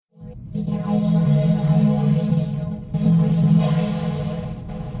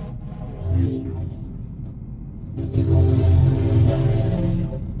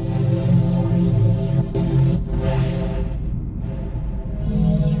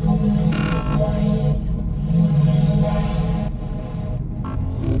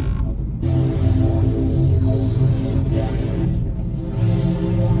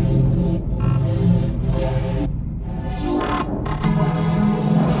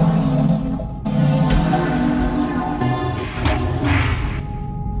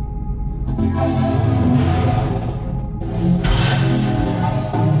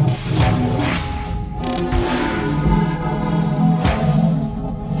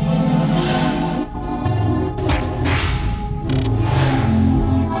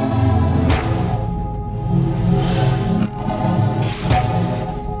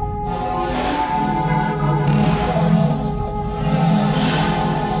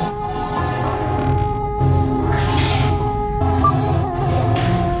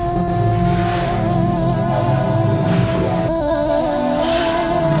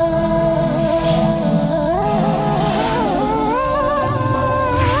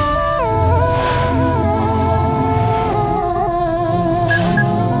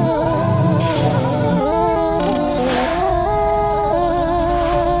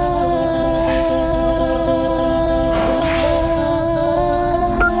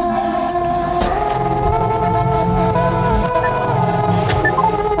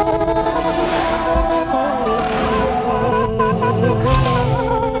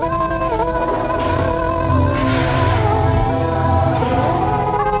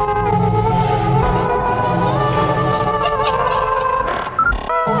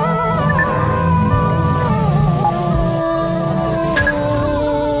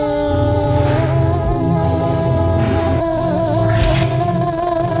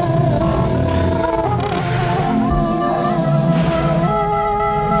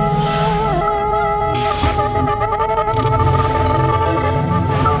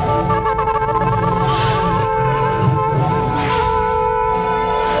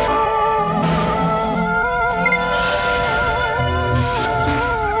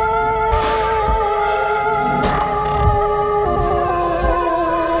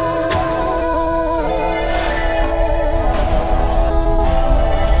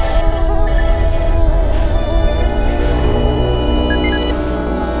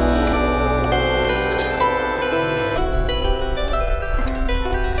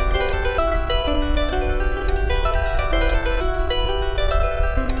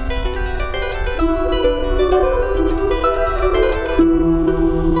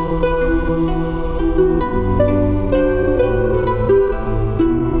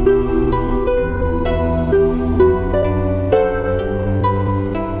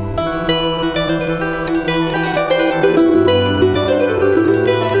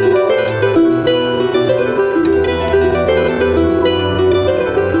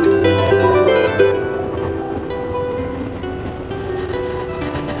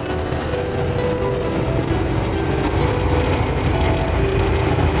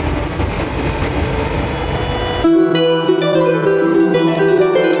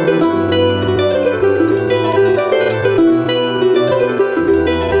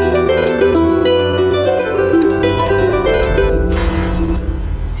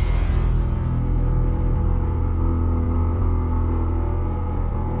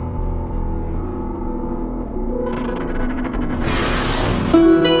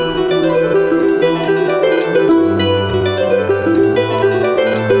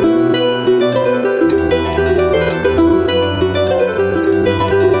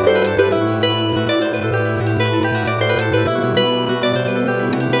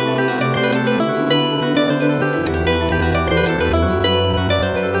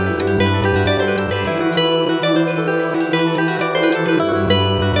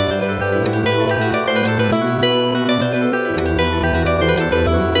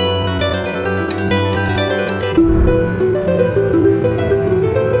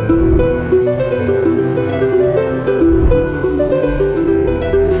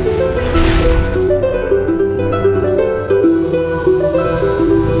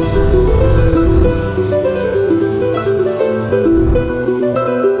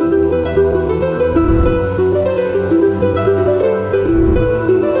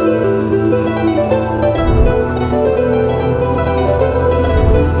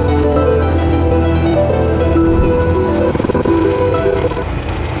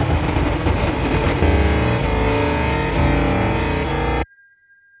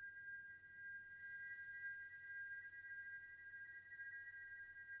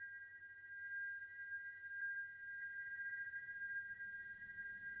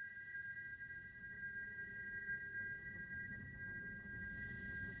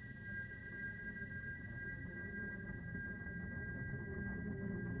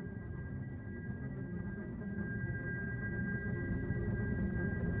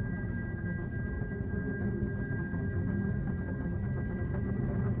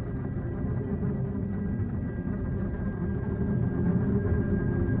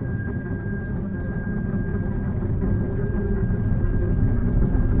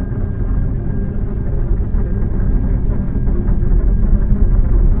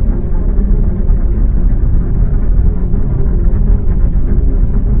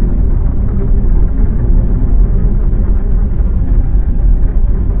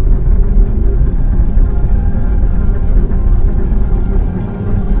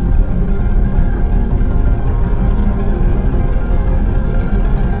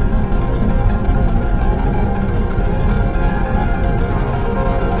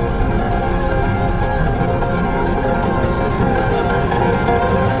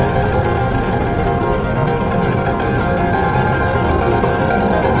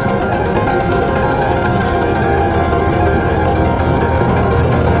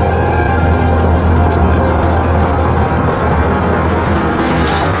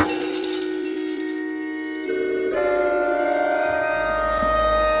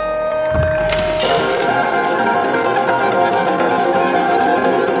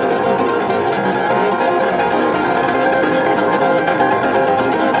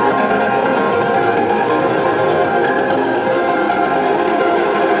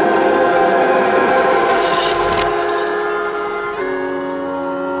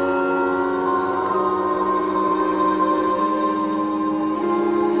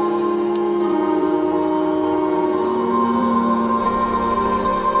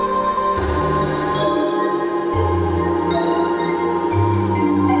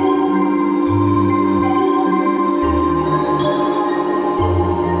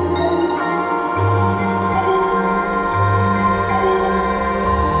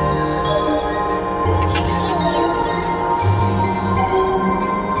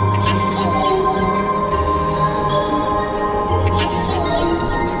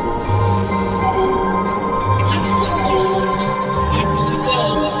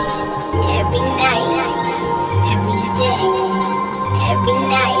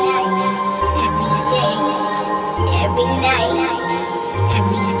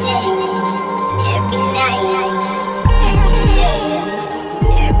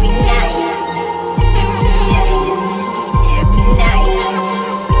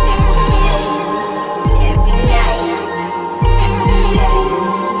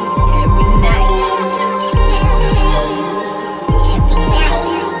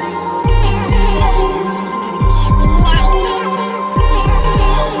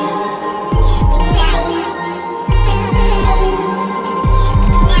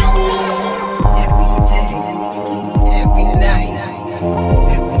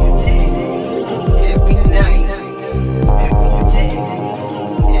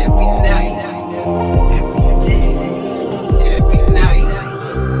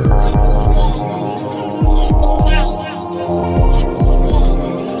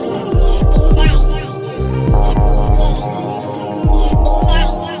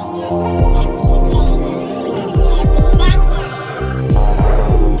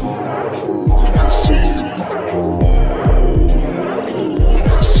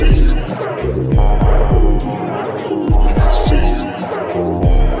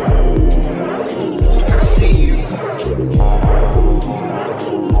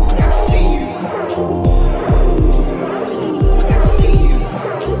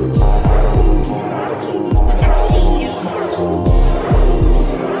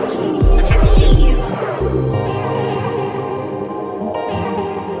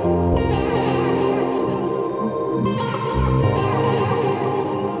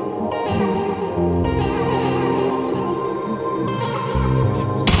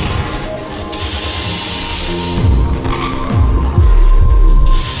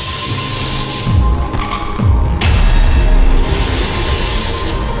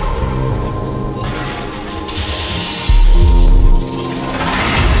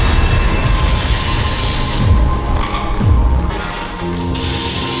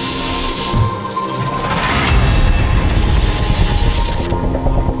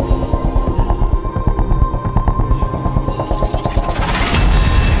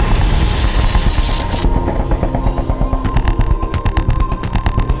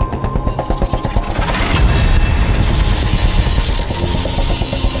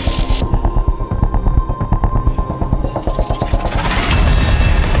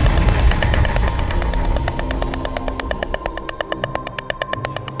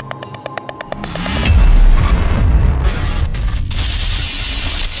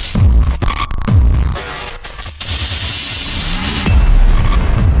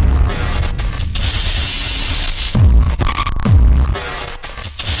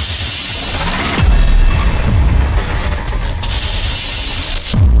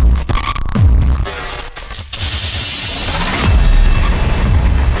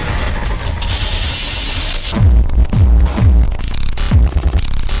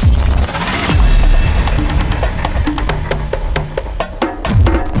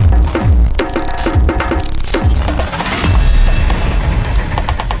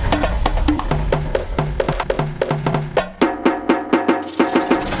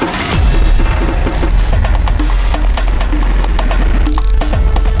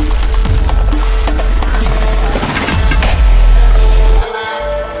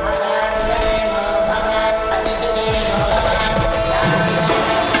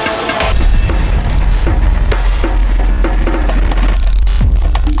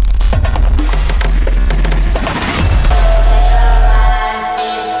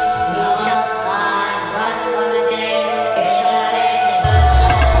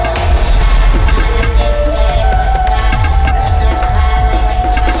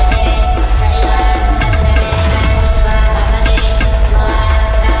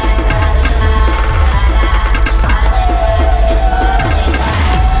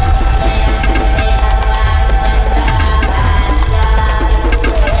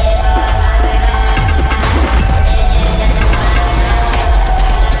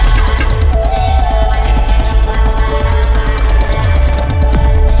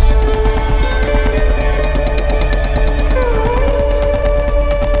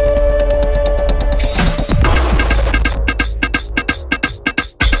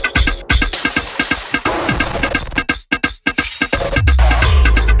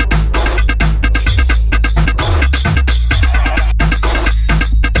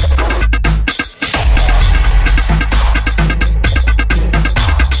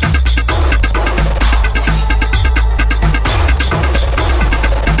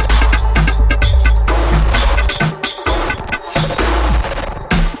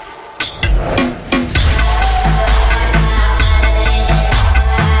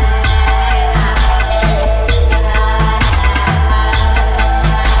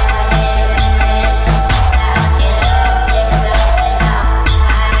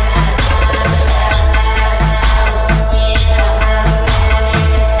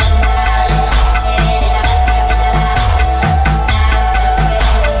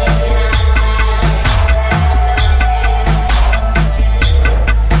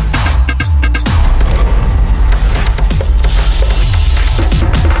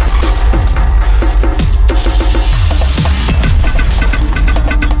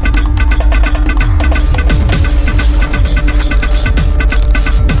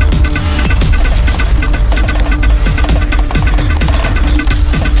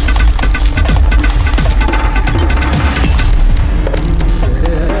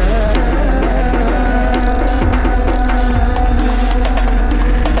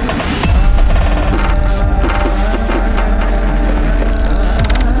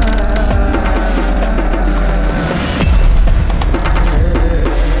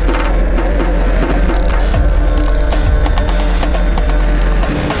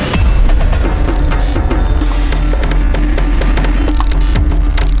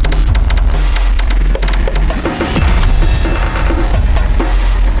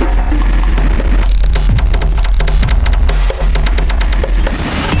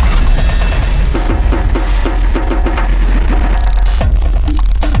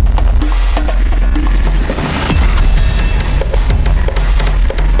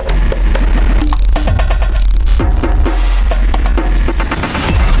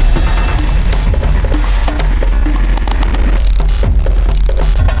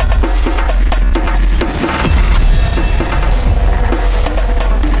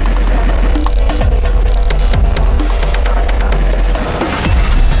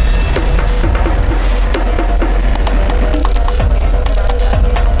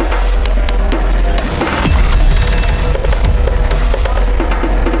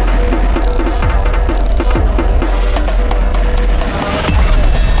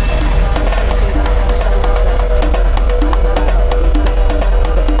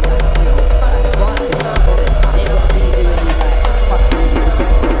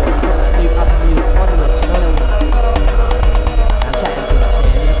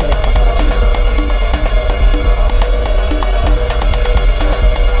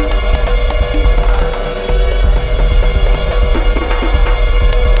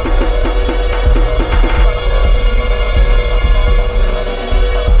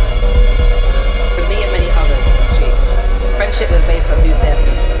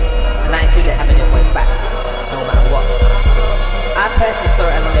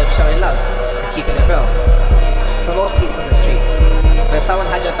someone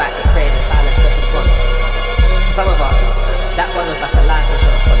had your back, it created a silent special bond. For some of us, that bond was like a life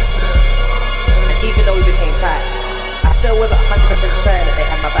insurance policy. And even though we became tight, I still wasn't 100% certain that they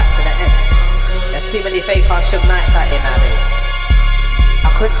had my back to the end. There's too many fake Suge Knights out here nowadays.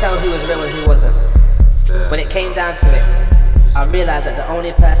 I couldn't tell who was real and who wasn't. When it came down to it, I realized that the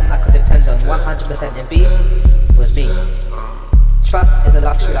only person I could depend on 100% in B was me. Trust is a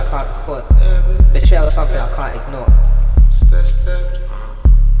luxury I can't afford. Betrayal is something I can't ignore.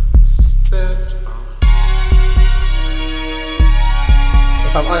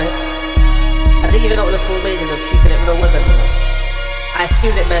 If I'm honest, I didn't even know what the full meaning of keeping it real was anymore. I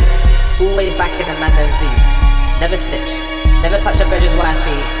assumed it meant always backing a man them's beef. Never snitch, never touch a brother's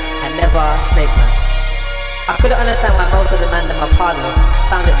wifey, and never snake man. I couldn't understand why most of the men that my partner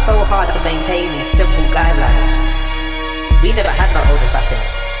found it so hard to maintain these simple guidelines. We never had no holders back in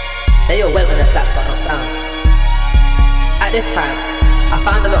us. They all went when the flats got knocked down. At this time, I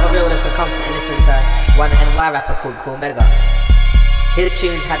found a lot of realness and comfort in listening to one NY rapper called Cormega. His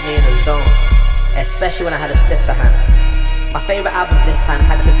tunes had me in a zone, especially when I had a spliff to hand. My favourite album this time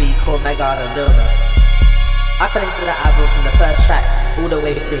had to be Cormega and Realness. I could listen to that album from the first track all the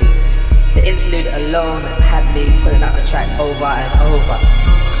way through. The interlude alone had me putting out the track over and over.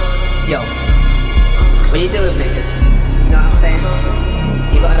 Yo, when you do with niggas, you know what I'm saying?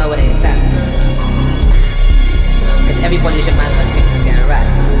 You gotta know where they stand. Cause everybody's your man when things is getting right.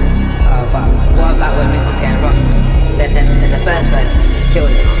 But what about when things are getting wrong? Then the first verse, killed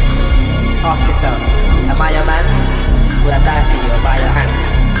it. Ask yourself, am I your man? Will I die for you or buy your hand?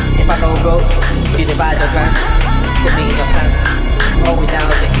 If I go broke, will you divide your grand? Put me in your plans. Hold me down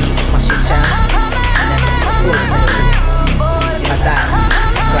with the heat, my shit jams. And then of course, if I die,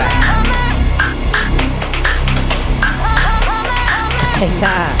 cry. Hey,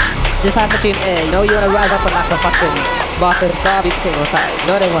 nah, this type of tune here, you know you wanna rise up on like a fucking Marcus Garvey thing or something.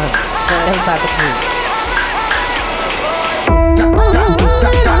 You know they want, it's one of them type of tune.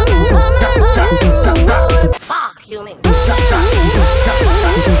 Fuck you, man.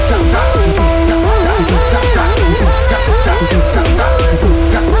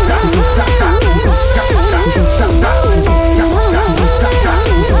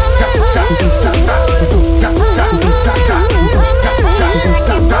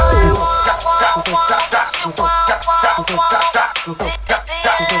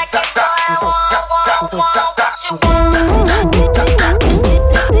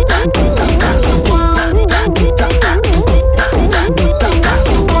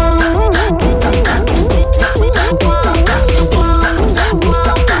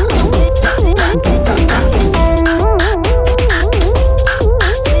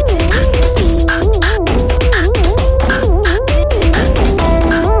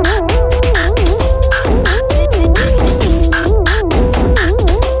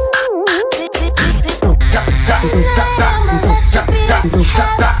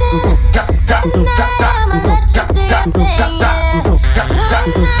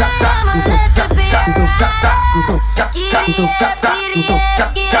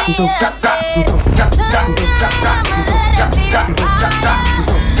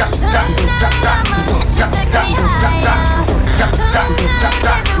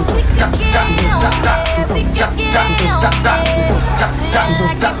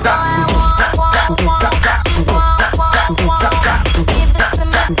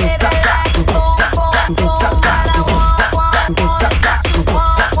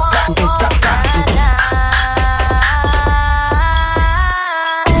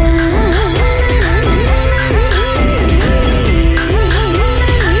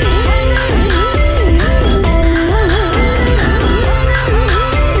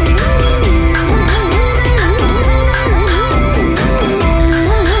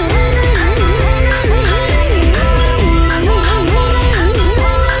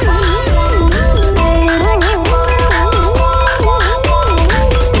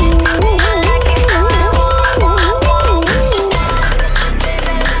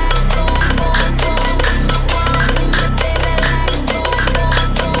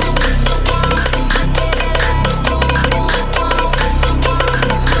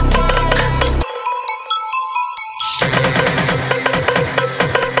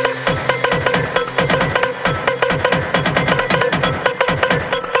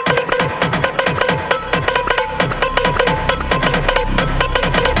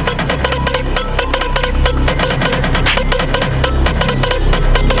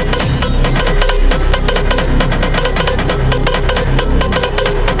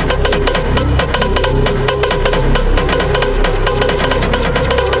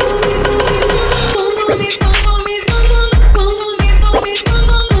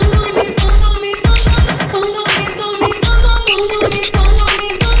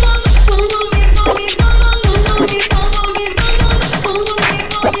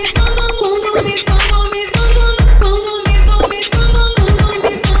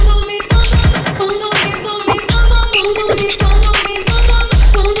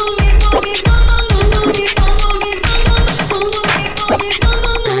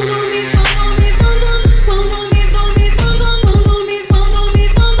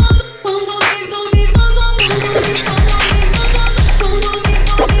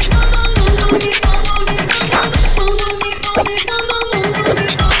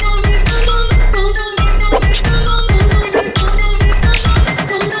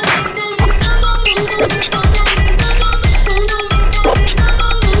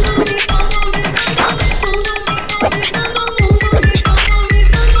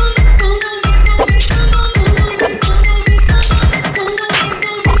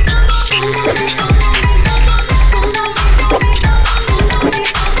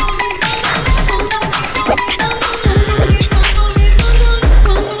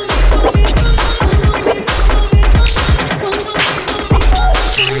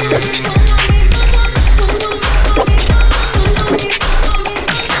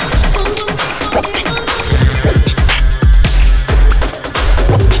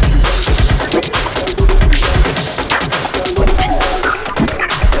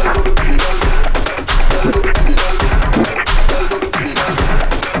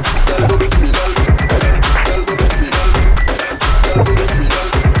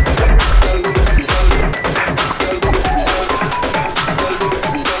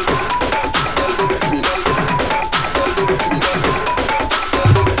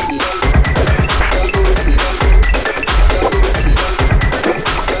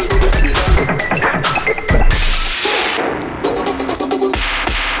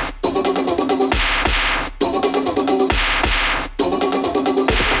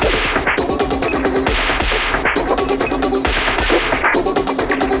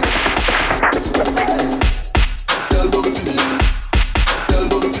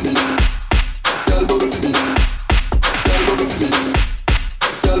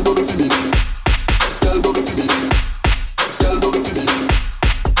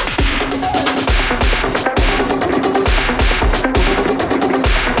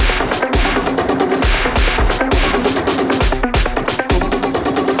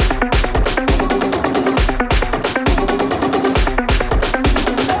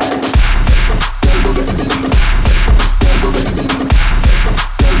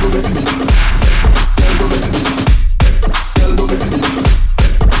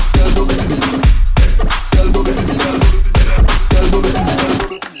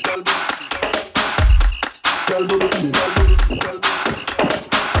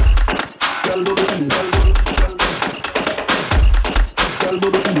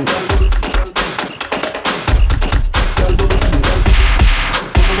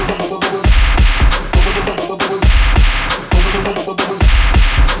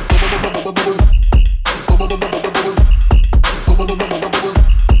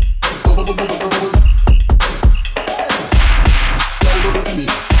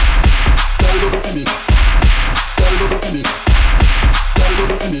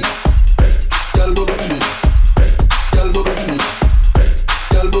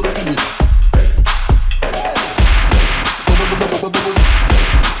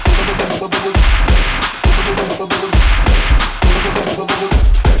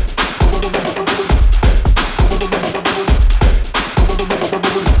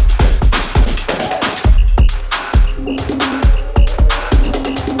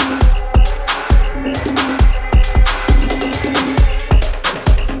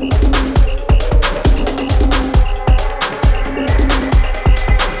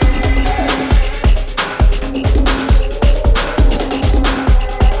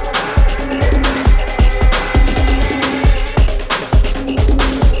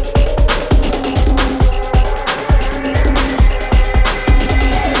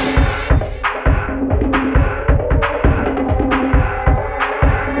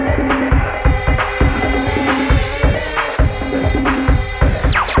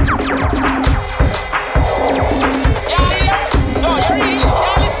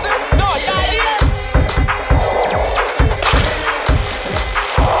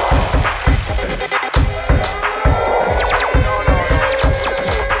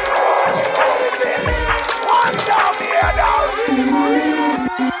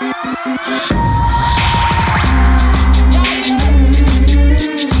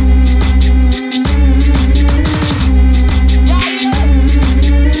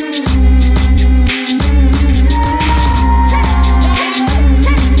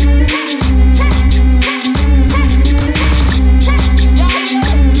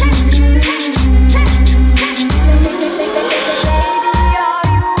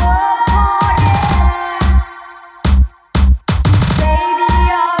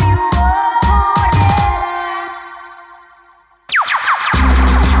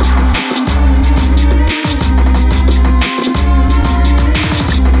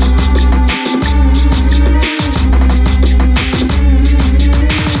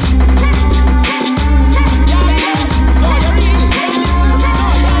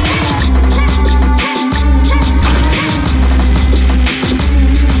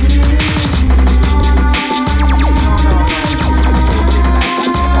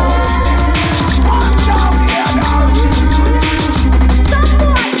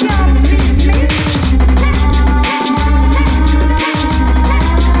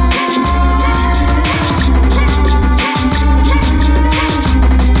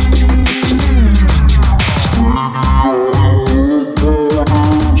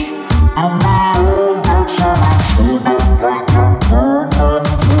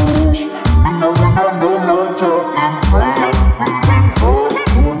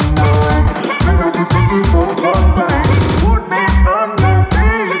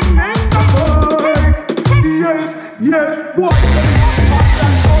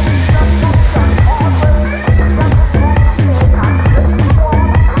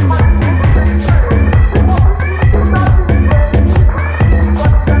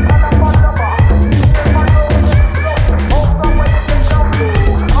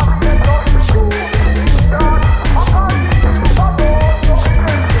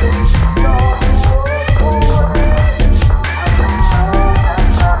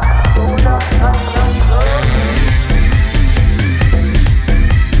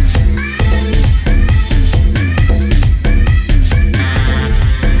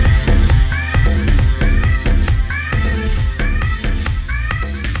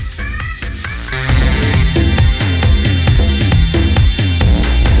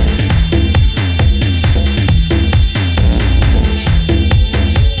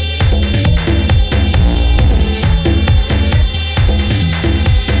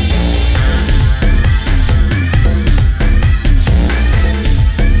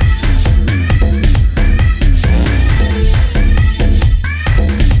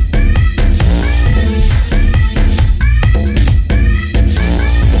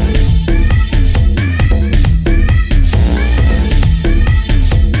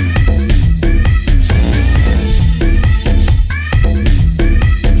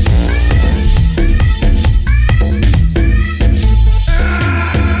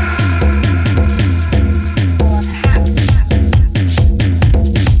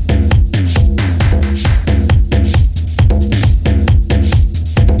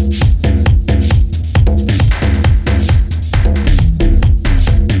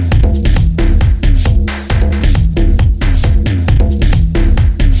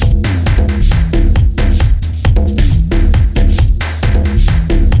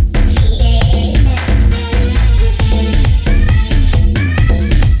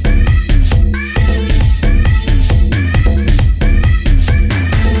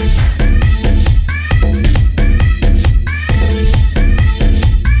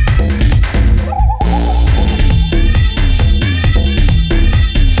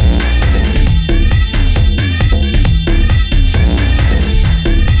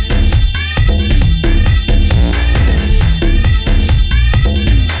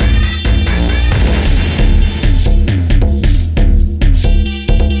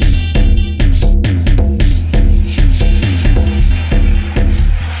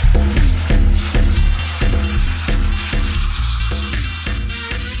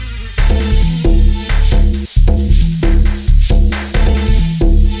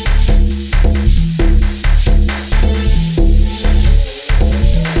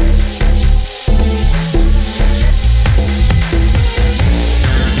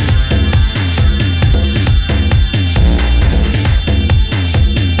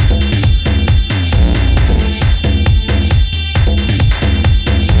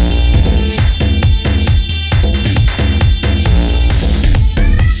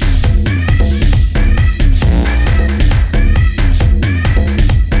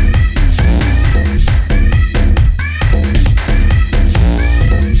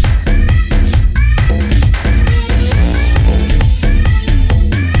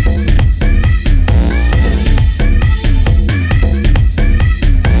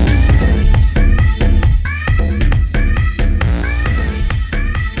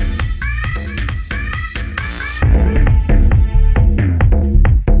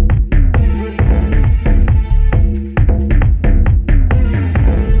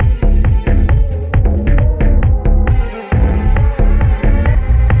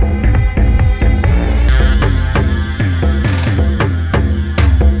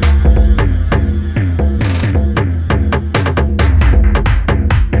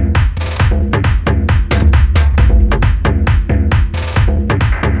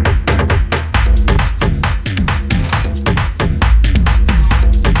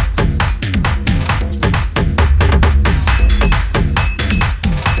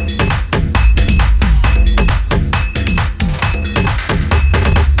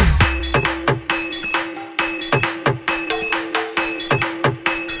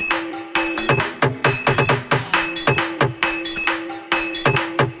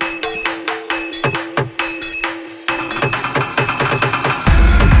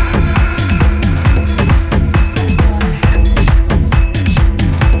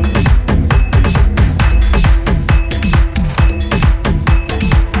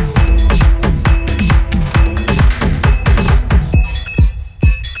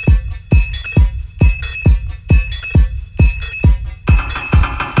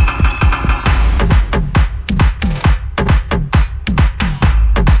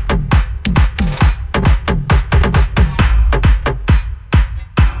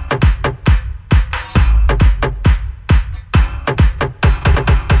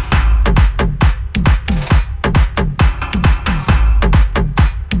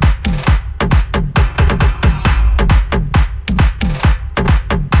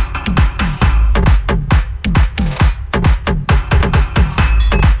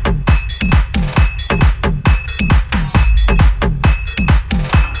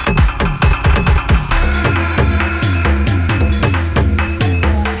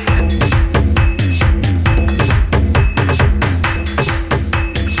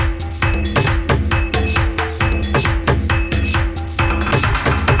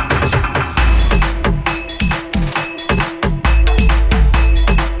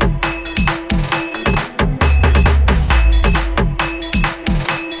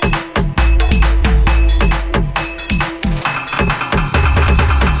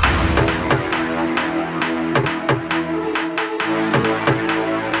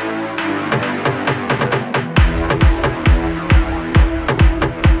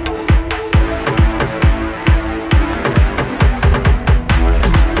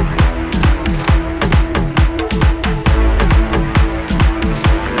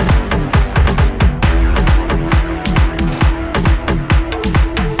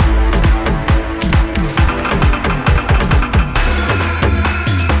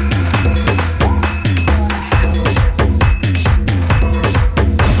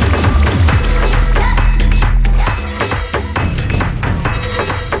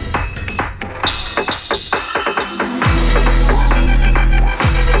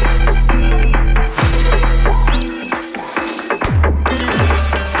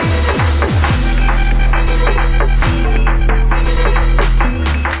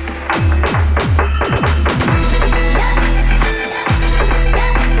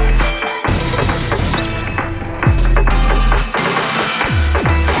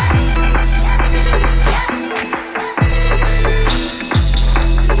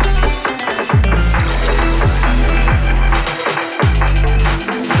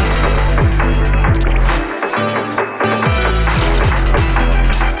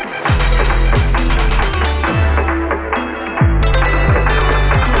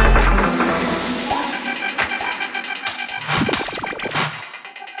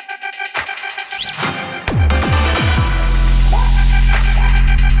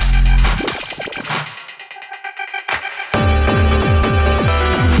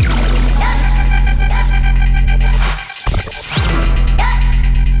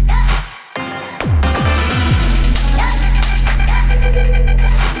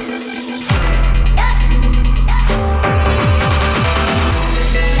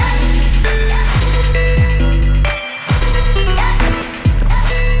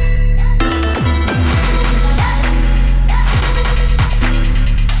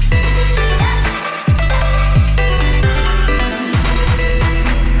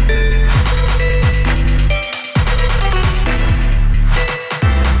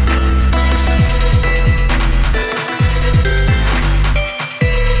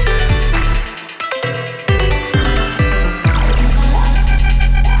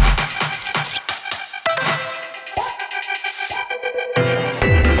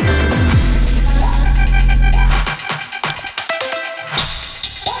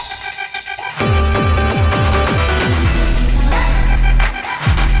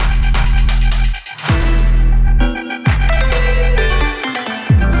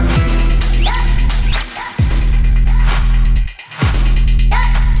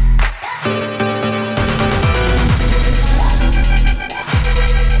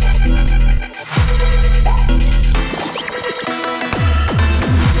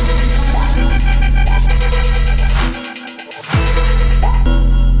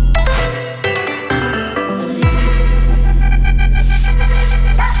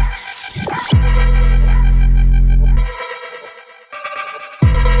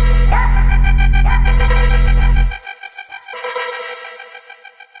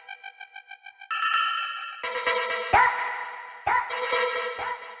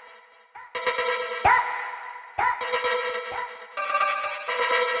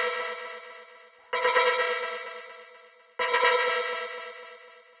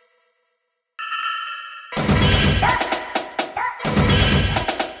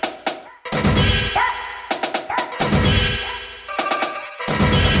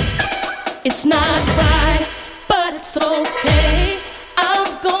 It's not right, but it's okay. I'm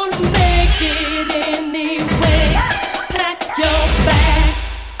gonna make it anyway. Pack your bags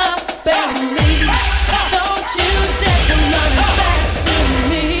up and leave. Don't you dare come running back to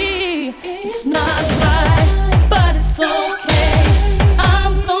me. It's not right, but it's okay.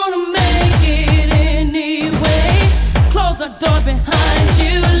 I'm gonna make it anyway. Close the door behind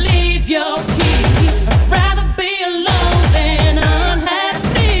you, leave your key. I'd rather be alone than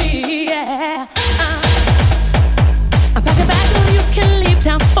unhappy. Yeah. I'm packing back so you can leave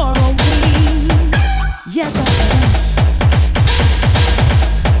town for a week. Yes, I can.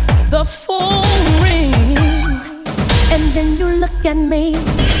 The phone rings, and then you look at me.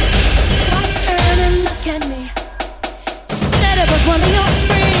 Twice turn and look at me. You said it was one of your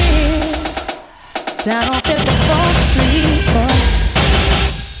friends down on 54th Street, boy.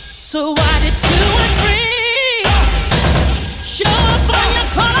 So why did 2 and 3 show up on your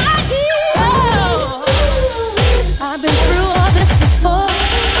call ID? Oh, I've been through all this before.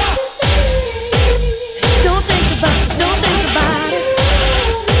 Don't think about it, don't think about it.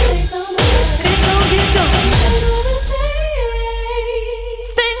 It's gonna get going.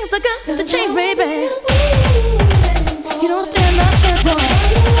 Things are got to change, baby. You don't stand no chance, boy.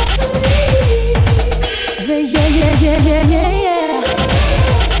 I say yeah, yeah, yeah, yeah, yeah, yeah.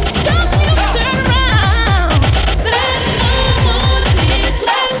 Don't you turn around. There's no more tears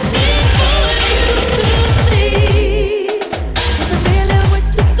left here for you to see. Is it really what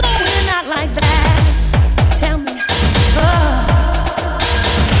you're going out like that? Tell me. Oh.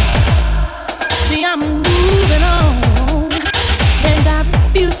 See, I'm moving on, and I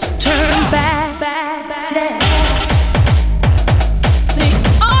refuse to turn back. Yeah. See,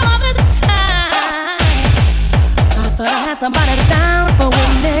 all of this time, I thought I had somebody to time.